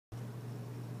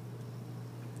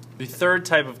The third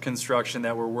type of construction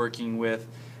that we're working with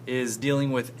is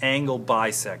dealing with angle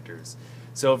bisectors.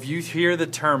 So if you hear the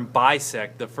term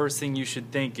bisect, the first thing you should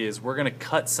think is we're going to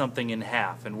cut something in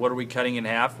half. And what are we cutting in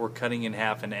half? We're cutting in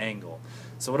half an angle.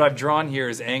 So what I've drawn here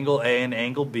is angle A and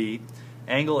angle B.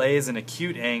 Angle A is an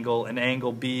acute angle and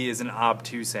angle B is an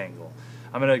obtuse angle.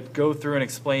 I'm going to go through and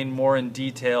explain more in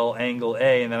detail angle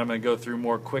A, and then I'm going to go through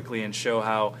more quickly and show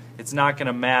how it's not going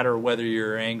to matter whether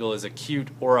your angle is acute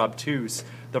or obtuse.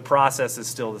 The process is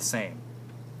still the same.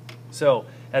 So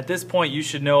at this point you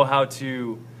should know how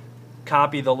to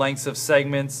copy the lengths of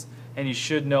segments, and you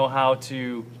should know how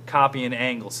to copy an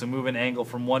angle. So move an angle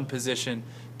from one position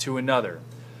to another.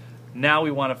 Now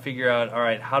we want to figure out,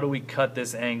 alright, how do we cut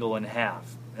this angle in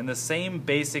half? And the same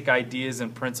basic ideas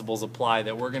and principles apply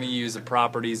that we're going to use the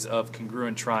properties of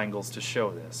congruent triangles to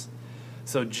show this.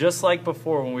 So just like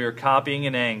before when we were copying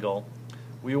an angle,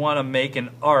 we want to make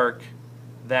an arc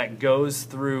that goes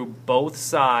through both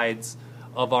sides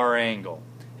of our angle.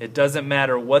 It doesn't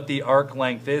matter what the arc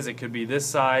length is. It could be this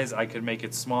size, I could make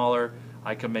it smaller,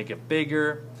 I could make it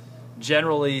bigger.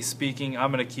 Generally speaking,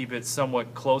 I'm going to keep it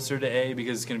somewhat closer to A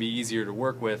because it's going to be easier to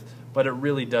work with, but it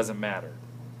really doesn't matter.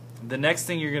 The next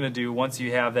thing you're going to do once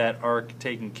you have that arc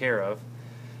taken care of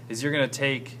is you're going to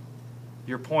take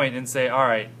your point and say,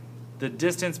 alright, the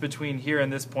distance between here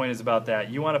and this point is about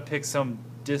that. You want to pick some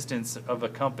distance of a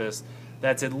compass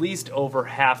that's at least over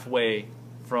halfway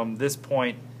from this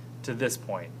point to this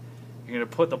point. You're going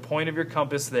to put the point of your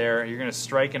compass there. You're going to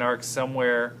strike an arc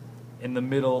somewhere in the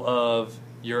middle of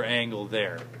your angle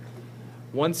there.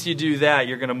 Once you do that,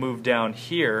 you're going to move down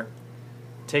here,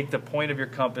 take the point of your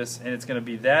compass, and it's going to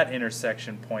be that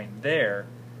intersection point there,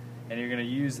 and you're going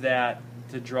to use that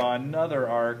to draw another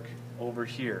arc over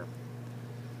here.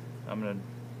 I'm going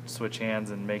to switch hands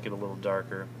and make it a little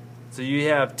darker. So you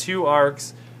have two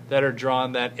arcs that are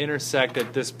drawn that intersect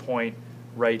at this point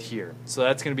right here. So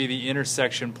that's going to be the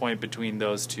intersection point between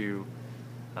those two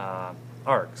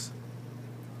arcs.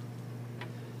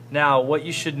 Now what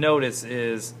you should notice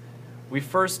is we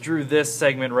first drew this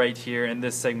segment right here and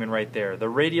this segment right there. The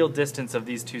radial distance of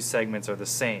these two segments are the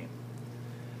same.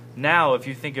 Now if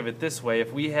you think of it this way,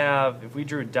 if we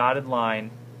drew a dotted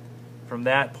line from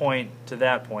that point to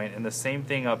that point and the same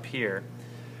thing up here,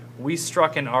 we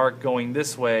struck an arc going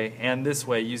this way and this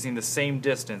way using the same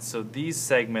distance, so these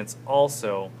segments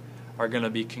also are going to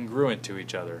be congruent to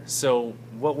each other. So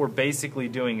what we're basically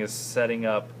doing is setting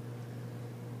up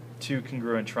two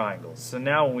congruent triangles. So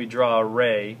now when we draw a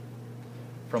ray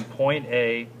from point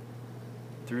A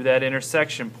through that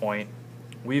intersection point,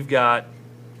 we've got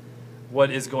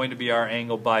what is going to be our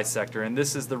angle bisector, and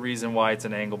this is the reason why it's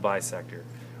an angle bisector.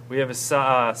 We have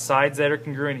sides that are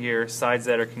congruent here, sides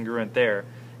that are congruent there,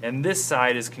 and this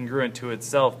side is congruent to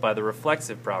itself by the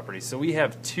reflexive property. So we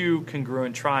have two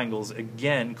congruent triangles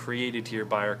again created here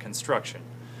by our construction.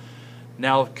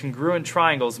 Now congruent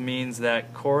triangles means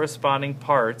that corresponding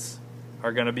parts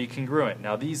are going to be congruent.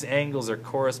 Now these angles are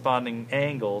corresponding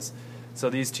angles,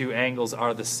 so these two angles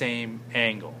are the same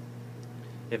angle.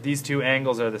 If these two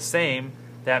angles are the same,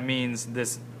 that means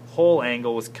this whole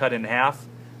angle was cut in half,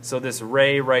 so this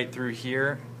ray right through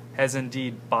here has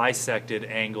indeed bisected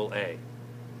angle A.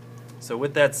 So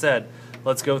with that said,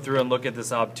 let's go through and look at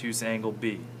this obtuse angle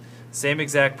B. Same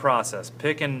exact process.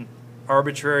 Pick an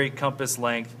arbitrary compass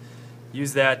length,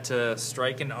 use that to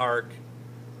strike an arc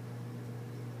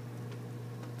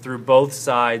through both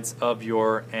sides of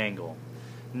your angle.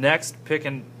 Next, pick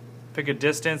a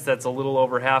distance that's a little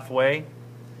over halfway.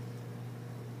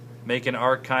 Make an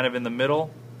arc kind of in the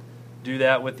middle. Do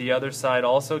that with the other side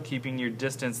also, keeping your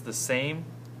distance the same.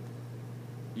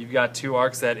 You've got two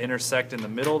arcs that intersect in the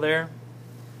middle there.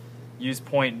 Use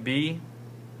point B.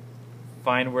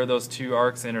 Find where those two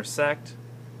arcs intersect.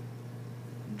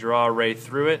 Draw a ray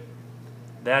through it.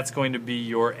 That's going to be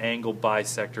your angle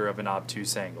bisector of an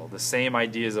obtuse angle. The same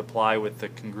ideas apply with the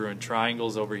congruent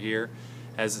triangles over here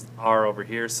as are over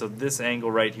here. So this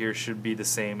angle right here should be the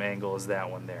same angle as that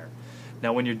one there.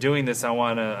 Now when you're doing this,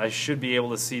 I should be able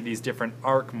to see these different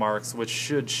arc marks, which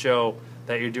should show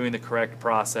that you're doing the correct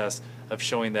process of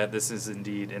showing that this is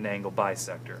indeed an angle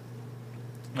bisector.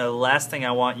 Now the last thing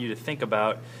I want you to think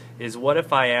about is, what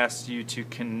if I asked you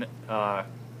to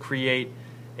create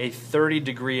a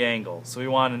 30-degree angle? So we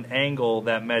want an angle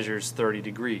that measures 30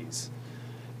 degrees.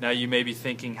 Now you may be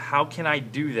thinking, how can I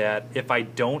do that if I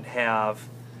don't have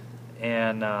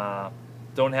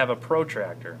a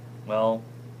protractor? Well,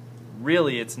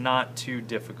 really it's not too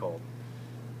difficult.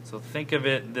 So think of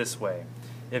it this way.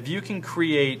 If you can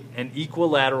create an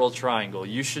equilateral triangle,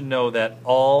 you should know that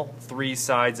all three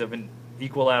sides of an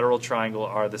equilateral triangle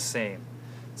are the same.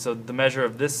 So the measure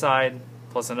of this side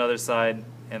plus another side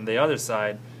and the other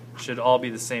side should all be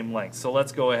the same length. So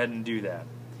let's go ahead and do that.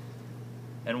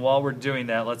 And while we're doing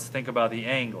that, let's think about the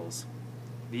angles.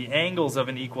 The angles of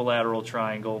an equilateral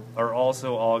triangle are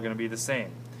also all going to be the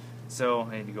same. So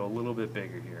I need to go a little bit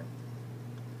bigger here.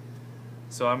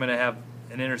 So I'm going to have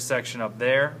an intersection up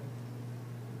there.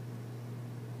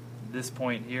 This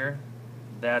point here,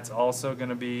 that's also going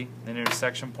to be an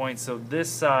intersection point. So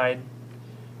this side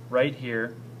right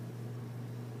here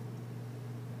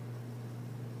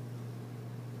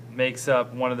makes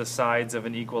up one of the sides of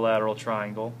an equilateral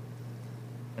triangle,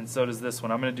 and so does this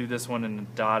one. I'm going to do this one in a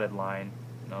dotted line,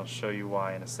 and I'll show you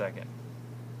why in a second.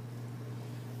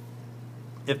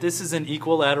 If this is an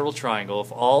equilateral triangle,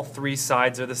 if all three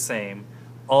sides are the same,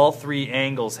 all three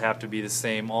angles have to be the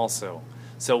same also.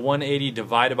 So 180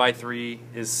 divided by 3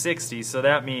 is 60, so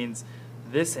that means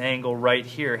this angle right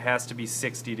here has to be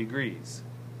 60 degrees.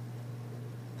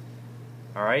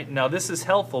 Alright, now this is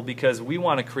helpful because we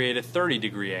want to create a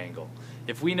 30-degree angle.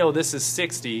 If we know this is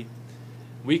 60,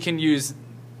 we can use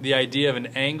the idea of an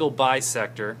angle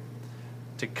bisector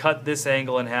to cut this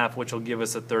angle in half, which will give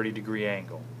us a 30-degree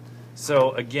angle.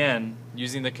 So again,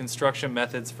 using the construction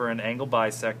methods for an angle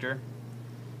bisector,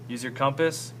 use your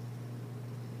compass,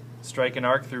 strike an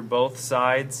arc through both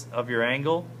sides of your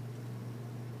angle,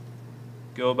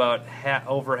 go about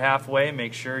over halfway,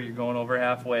 make sure you're going over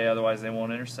halfway, otherwise they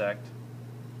won't intersect.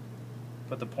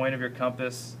 Put the point of your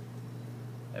compass,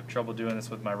 I have trouble doing this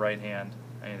with my right hand,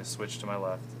 I need to switch to my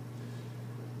left.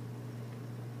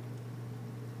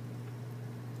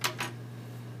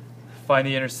 Find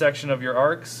the intersection of your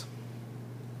arcs,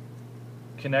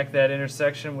 connect that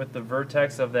intersection with the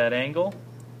vertex of that angle,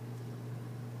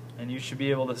 and you should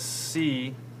be able to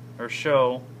see or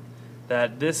show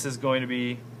that this is going to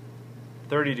be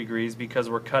 30 degrees because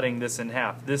we're cutting this in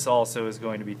half. This also is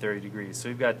going to be 30 degrees. So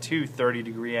we've got two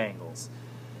 30-degree angles.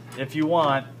 If you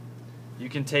want, you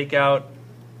can take out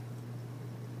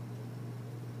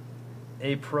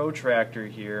a protractor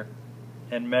here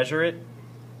and measure it,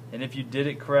 and if you did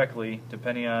it correctly,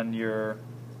 depending on your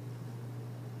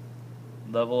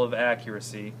level of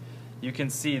accuracy, you can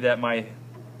see that my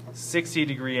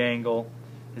 60-degree angle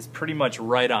is pretty much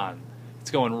right on.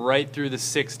 It's going right through the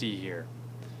 60 here.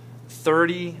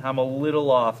 30, I'm a little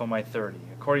off on my 30.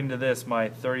 According to this, my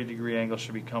 30-degree angle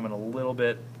should be coming a little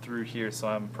bit through here, so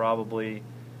I'm probably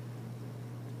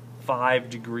 5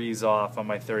 degrees off on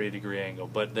my 30-degree angle,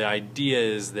 but the idea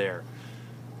is there.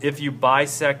 If you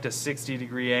bisect a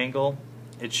 60-degree angle,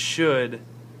 it should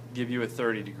give you a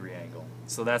 30-degree angle.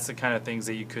 So that's the kind of things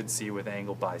that you could see with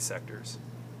angle bisectors.